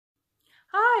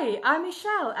Hi, I'm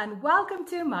Michelle and welcome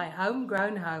to my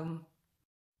homegrown home.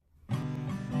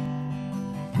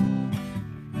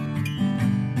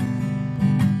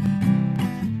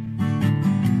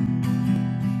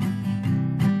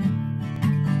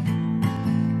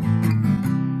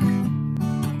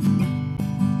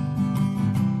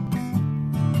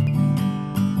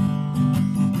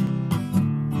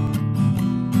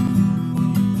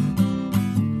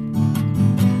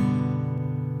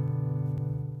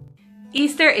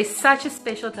 Easter is such a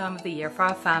special time of the year for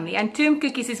our family, and tomb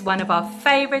cookies is one of our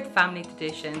favorite family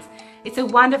traditions. It's a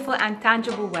wonderful and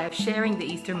tangible way of sharing the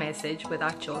Easter message with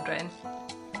our children.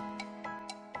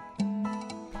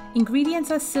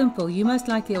 Ingredients are simple. You most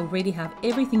likely already have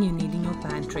everything you need in your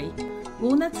pantry.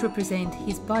 Walnuts represent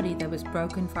his body that was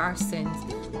broken for our sins.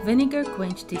 Vinegar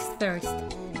quenched his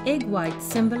thirst. Egg white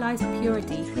symbolise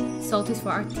purity. Salt is for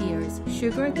our tears.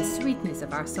 Sugar, the sweetness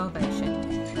of our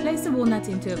salvation. Place the walnuts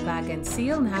into a bag and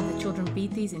seal, and have the children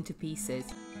beat these into pieces.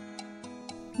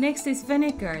 Next is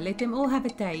vinegar. Let them all have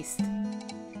a taste.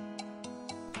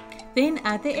 Then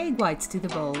add the egg whites to the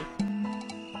bowl.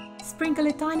 Sprinkle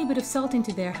a tiny bit of salt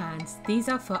into their hands. These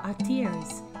are for our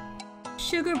tears.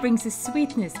 Sugar brings the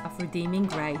sweetness of redeeming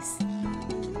grace.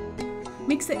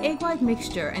 Mix the egg white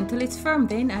mixture until it's firm,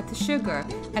 then add the sugar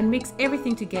and mix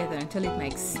everything together until it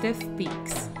makes stiff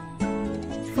peaks.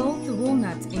 Fold the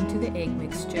walnuts into the egg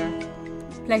mixture.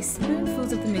 Place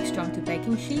spoonfuls of the mixture onto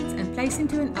baking sheets and place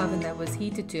into an oven that was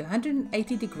heated to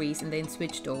 180 degrees and then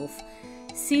switched off.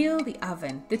 Seal the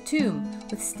oven, the tomb,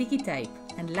 with sticky tape,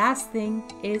 and last thing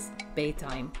is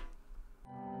bedtime.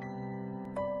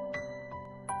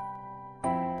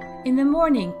 In the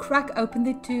morning, crack open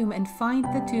the tomb and find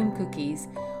the tomb cookies.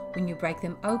 When you break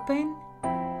them open,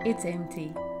 it's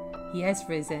empty. He has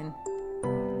risen.